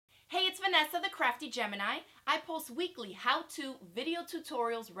Vanessa, the Crafty Gemini. I post weekly how-to video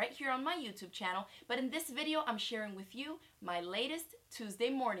tutorials right here on my YouTube channel, but in this video I'm sharing with you my latest Tuesday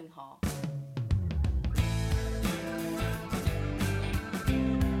morning haul.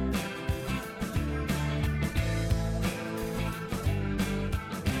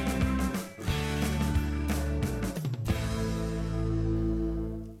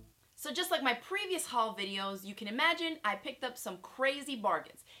 So just like my previous haul videos, you can imagine I picked up some crazy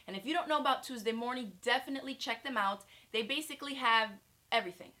bargains. And if you don't know about Tuesday Morning, definitely check them out. They basically have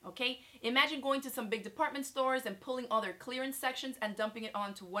everything, okay? Imagine going to some big department stores and pulling all their clearance sections and dumping it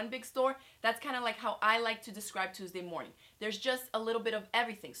onto one big store. That's kind of like how I like to describe Tuesday Morning. There's just a little bit of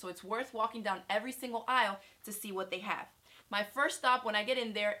everything, so it's worth walking down every single aisle to see what they have. My first stop when I get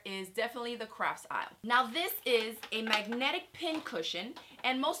in there is definitely the crafts aisle. Now this is a magnetic pin cushion,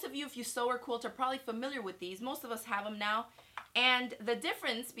 and most of you, if you sew or quilt, are probably familiar with these. Most of us have them now. And the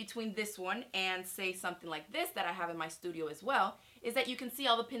difference between this one and say something like this that I have in my studio as well is that you can see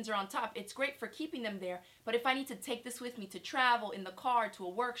all the pins are on top. It's great for keeping them there, but if I need to take this with me to travel, in the car, to a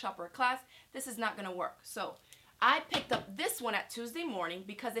workshop or a class, this is not gonna work. So I picked up this one at Tuesday Morning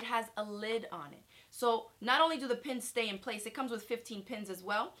because it has a lid on it. So not only do the pins stay in place, it comes with 15 pins as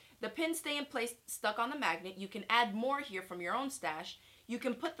well. The pins stay in place stuck on the magnet. You can add more here from your own stash. You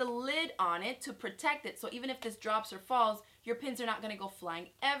can put the lid on it to protect it, so even if this drops or falls, your pins are not going to go flying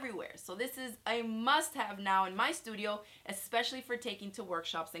everywhere. So this is a must-have now in my studio, especially for taking to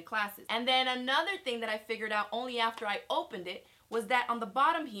workshops and classes. And then another thing that I figured out only after I opened it was that on the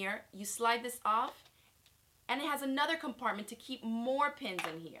bottom here, you slide this off, and it has another compartment to keep more pins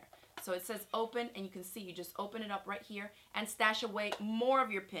in here. So it says open, and you can see you just open it up right here and stash away more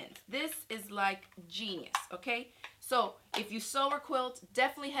of your pins. This is like genius, okay? So if you sew or quilt,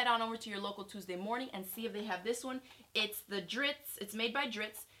 definitely head on over to your local Tuesday Morning and see if they have this one. It's the Dritz. It's made by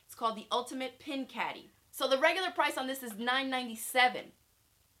Dritz. It's called the Ultimate Pin Caddy. So the regular price on this is $9.97,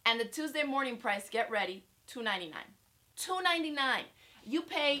 and the Tuesday Morning price, get ready, $2.99. $2.99. You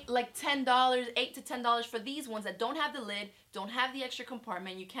pay like $10, $8 to $10 for these ones that don't have the lid, don't have the extra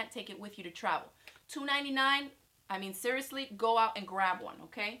compartment, you can't take it with you to travel. $2.99, I mean seriously, go out and grab one,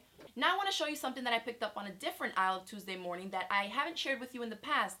 okay? Now I want to show you something that I picked up on a different aisle of Tuesday Morning that I haven't shared with you in the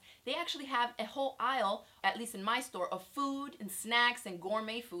past. They actually have a whole aisle, at least in my store, of food and snacks and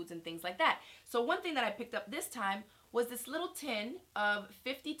gourmet foods and things like that. So one thing that I picked up this time was this little tin of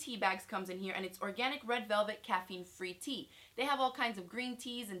 50 tea bags comes in here, and it's organic red velvet caffeine-free tea. They have all kinds of green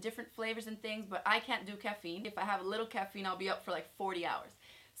teas and different flavors and things, but I can't do caffeine. If I have a little caffeine, I'll be up for like 40 hours.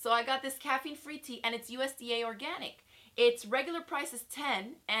 So I got this caffeine-free tea, and it's USDA organic. Its regular price is $10,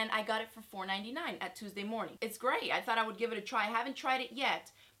 and I got it for $4.99 at Tuesday Morning. It's great. I thought I would give it a try. I haven't tried it yet,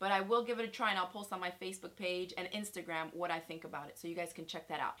 but I will give it a try, and I'll post on my Facebook page and Instagram what I think about it, so you guys can check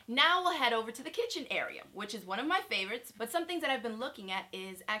that out. Now we'll head over to the kitchen area, which is one of my favorites, but some things that I've been looking at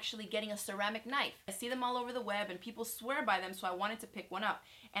is actually getting a ceramic knife. I see them all over the web, and people swear by them, so I wanted to pick one up,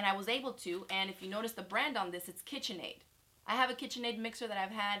 and I was able to, and if you notice the brand on this, it's KitchenAid. I have a KitchenAid mixer that I've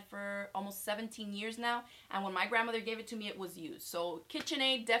had for almost 17 years now, and when my grandmother gave it to me, it was used. So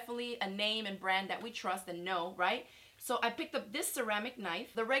KitchenAid, definitely a name and brand that we trust and know, right? So I picked up this ceramic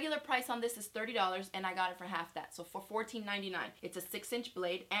knife. The regular price on this is $30, and I got it for half that, so for $14.99. It's a 6-inch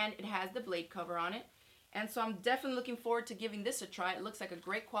blade, and it has the blade cover on it. And so I'm definitely looking forward to giving this a try. It looks like a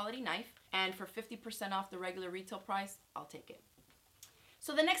great quality knife, and for 50% off the regular retail price, I'll take it.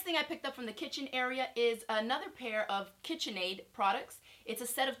 So the next thing I picked up from the kitchen area is another pair of KitchenAid products. It's a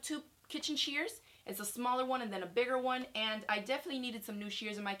set of 2 kitchen shears. It's a smaller one and then a bigger one, and I definitely needed some new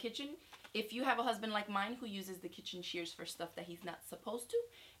shears in my kitchen. If you have a husband like mine who uses the kitchen shears for stuff that he's not supposed to,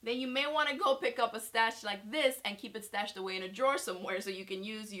 then you may want to go pick up a stash like this and keep it stashed away in a drawer somewhere so you can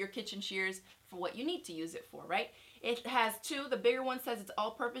use your kitchen shears for what you need to use it for, right? It has 2. The bigger one says it's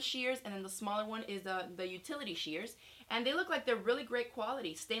all-purpose shears, and then the smaller one is the utility shears. And they look like they're really great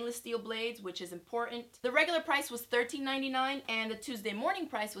quality. Stainless steel blades, which is important. The regular price was $13.99, and the Tuesday Morning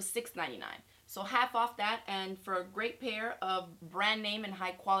price was $6.99. So half off that, and for a great pair of brand name and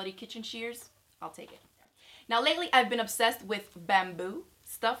high quality kitchen shears, I'll take it. Now lately I've been obsessed with bamboo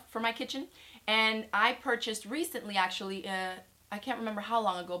stuff for my kitchen, and I purchased recently actually, I can't remember how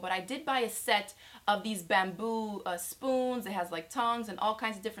long ago, but I did buy a set of these bamboo spoons. It has like tongs and all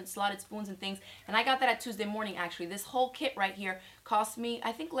kinds of different slotted spoons and things, and I got that at Tuesday Morning actually. This whole kit right here cost me,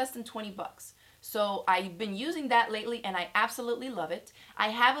 I think, less than 20 bucks. So I've been using that lately, and I absolutely love it. I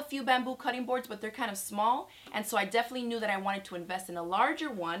have a few bamboo cutting boards, but they're kind of small, and so I definitely knew that I wanted to invest in a larger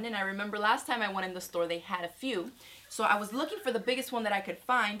one, and I remember last time I went in the store they had a few. So I was looking for the biggest one that I could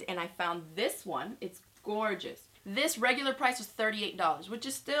find, and I found this one. It's gorgeous. This regular price was $38, which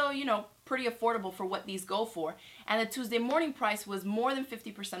is still, you know, pretty affordable for what these go for. And the Tuesday morning price was more than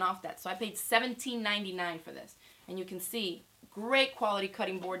 50% off that. So I paid $17.99 for this. And you can see, great quality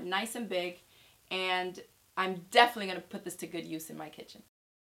cutting board, nice and big. And I'm definitely going to put this to good use in my kitchen.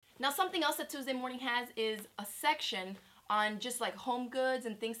 Now something else that Tuesday Morning has is a section on just like home goods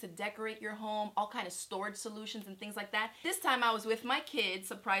and things to decorate your home, all kind of storage solutions and things like that. This time I was with my kids,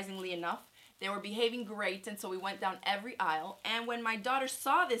 surprisingly enough. They were behaving great, and so we went down every aisle. And when my daughter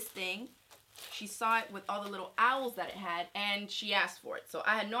saw this thing, she saw it with all the little owls that it had, and she asked for it. So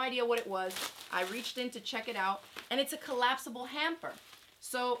I had no idea what it was. I reached in to check it out, and it's a collapsible hamper.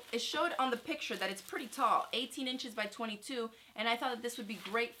 So it showed on the picture that it's pretty tall, 18 inches by 22, and I thought that this would be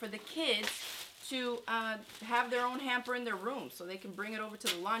great for the kids to have their own hamper in their room so they can bring it over to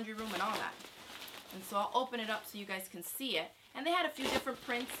the laundry room and all that. And so I'll open it up so you guys can see it. And they had a few different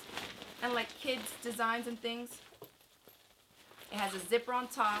prints and like kids designs and things. It has a zipper on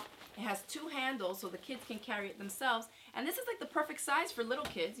top. It has two handles so the kids can carry it themselves. And this is like the perfect size for little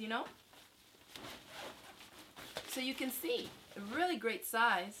kids, you know? So you can see, a really great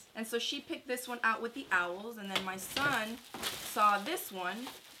size. And so she picked this one out with the owls, and then my son saw this one,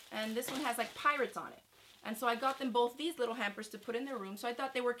 and this one has like pirates on it. And so I got them both these little hampers to put in their room. So I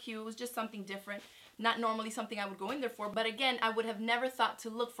thought they were cute. It was just something different. Not normally something I would go in there for. But again, I would have never thought to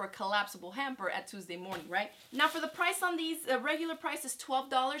look for a collapsible hamper at Tuesday Morning, right? Now for the price on these, the regular price is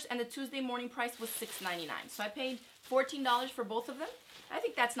 $12 and the Tuesday Morning price was $6.99. So I paid $14 for both of them. I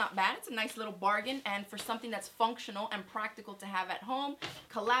think that's not bad. It's a nice little bargain, and for something that's functional and practical to have at home,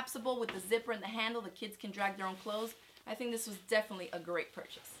 collapsible with the zipper and the handle, the kids can drag their own clothes. I think this was definitely a great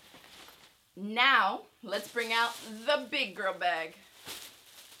purchase. Now, let's bring out the big girl bag.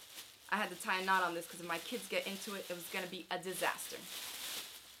 I had to tie a knot on this because if my kids get into it, it was going to be a disaster.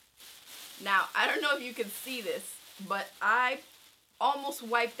 Now, I don't know if you can see this, but I almost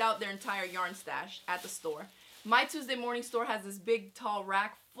wiped out their entire yarn stash at the store. My Tuesday Morning store has this big, tall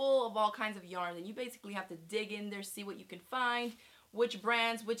rack full of all kinds of yarn, and you basically have to dig in there, see what you can find, which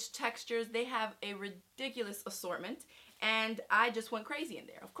brands, which textures. They have a ridiculous assortment, and I just went crazy in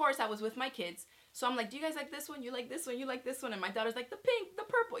there. Of course, I was with my kids, so I'm like, do you guys like this one? You like this one? You like this one? And my daughter's like, the pink, the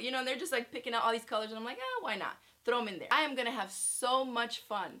purple. You know, and they're just like picking out all these colors, and I'm like, why not? Throw them in there. I am going to have so much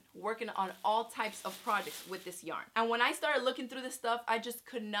fun working on all types of projects with this yarn. And when I started looking through this stuff, I just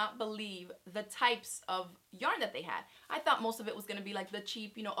could not believe the types of yarn that they had. I thought most of it was going to be like the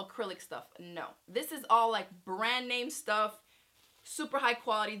cheap, you know, acrylic stuff. No. This is all like brand name stuff, super high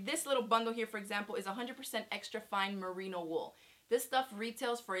quality. This little bundle here, for example, is 100% extra fine merino wool. This stuff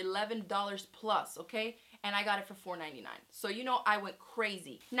retails for $11 plus, okay? And I got it for $4.99. So you know I went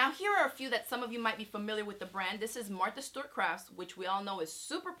crazy. Now here are a few that some of you might be familiar with the brand. This is Martha Stewart Crafts, which we all know is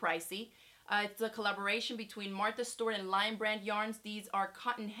super pricey. It's a collaboration between Martha Stewart and Lion Brand yarns. These are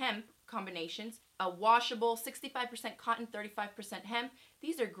cotton hemp combinations. A washable, 65% cotton, 35% hemp.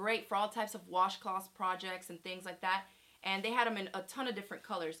 These are great for all types of washcloths projects and things like that. And they had them in a ton of different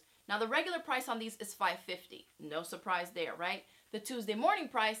colors. Now the regular price on these is $5.50. No surprise there, right? The Tuesday Morning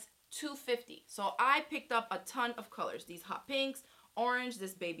price, $2.50. So I picked up a ton of colors. These hot pinks, orange,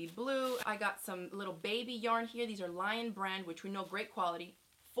 this baby blue. I got some little baby yarn here. These are Lion Brand, which we know great quality.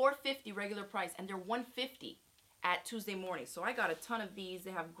 $4.50 regular price, and they're $1.50 at Tuesday Morning. So I got a ton of these.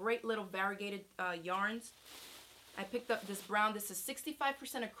 They have great little variegated yarns. I picked up this brown. This is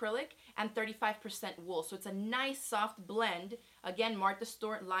 65% acrylic and 35% wool. So it's a nice soft blend. Again, Martha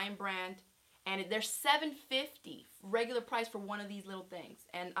Stewart, Lion Brand. And they're $7.50 regular price for one of these little things.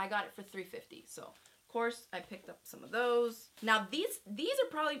 And I got it for $3.50. So, of course, I picked up some of those. Now, these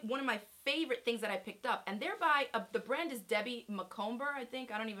are probably one of my favorite things that I picked up. And they're by, the brand is Debbie Macomber, I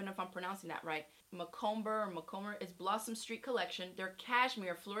think. I don't even know if I'm pronouncing that right. Macomber. It's Blossom Street Collection. They're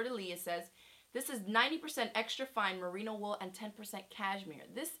cashmere, fleur-de-lis, it says. This is 90% extra fine merino wool and 10% cashmere.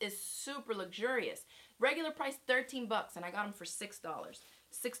 This is super luxurious. Regular price $13, and I got them for $6.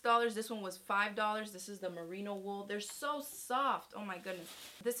 $6. This one was $5. This is the merino wool. They're so soft. Oh my goodness.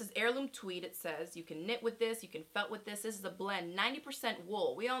 This is heirloom tweed, it says. You can knit with this. You can felt with this. This is a blend. 90%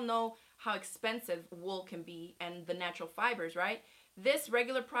 wool. We all know how expensive wool can be and the natural fibers, right? This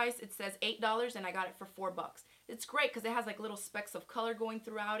regular price, it says $8, and I got it for $4. It's great because it has like little specks of color going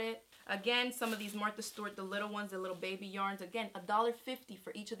throughout it. Again, some of these Martha Stewart, the little ones, the little baby yarns. Again, $1.50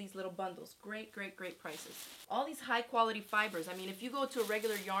 for each of these little bundles. Great, great, great prices. All these high quality fibers. I mean, if you go to a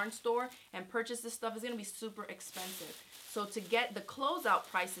regular yarn store and purchase this stuff, it's going to be super expensive. So to get the closeout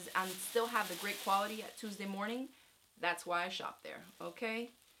prices and still have the great quality at Tuesday Morning, that's why I shop there,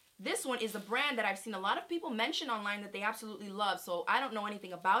 okay? This one is a brand that I've seen a lot of people mention online that they absolutely love. So I don't know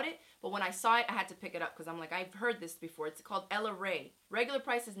anything about it, but when I saw it, I had to pick it up because I'm like, I've heard this before. It's called Ella Ray. Regular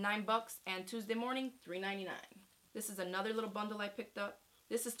price is $9 and Tuesday morning, $3.99. This is another little bundle I picked up.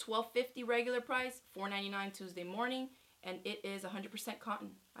 This is $12.50 regular price, $4.99 Tuesday morning, and it is 100%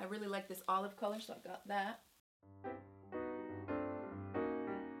 cotton. I really like this olive color, so I got that.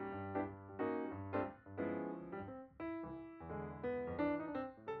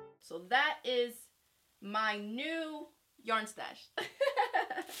 So that is my new yarn stash.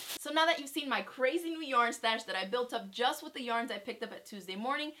 So now that you've seen my crazy new yarn stash that I built up just with the yarns I picked up at Tuesday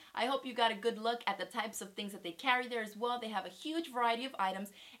morning, I hope you got a good look at the types of things that they carry there as well. They have a huge variety of items,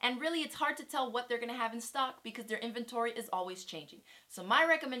 and really it's hard to tell what they're going to have in stock because their inventory is always changing. So my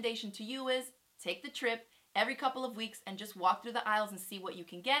recommendation to you is take the trip every couple of weeks and just walk through the aisles and see what you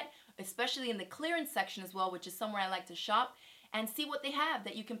can get, especially in the clearance section as well, which is somewhere I like to shop, and see what they have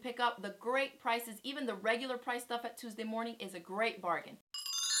that you can pick up. The great prices, even the regular price stuff at Tuesday morning is a great bargain.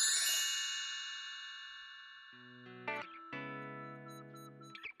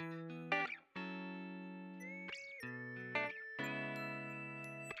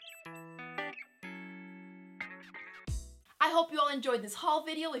 I hope you all enjoyed this haul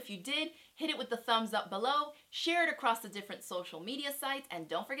video. If you did, hit it with the thumbs up below, share it across the different social media sites, and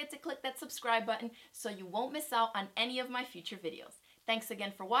don't forget to click that subscribe button so you won't miss out on any of my future videos. Thanks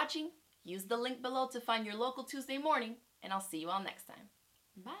again for watching. Use the link below to find your local Tuesday morning, and I'll see you all next time.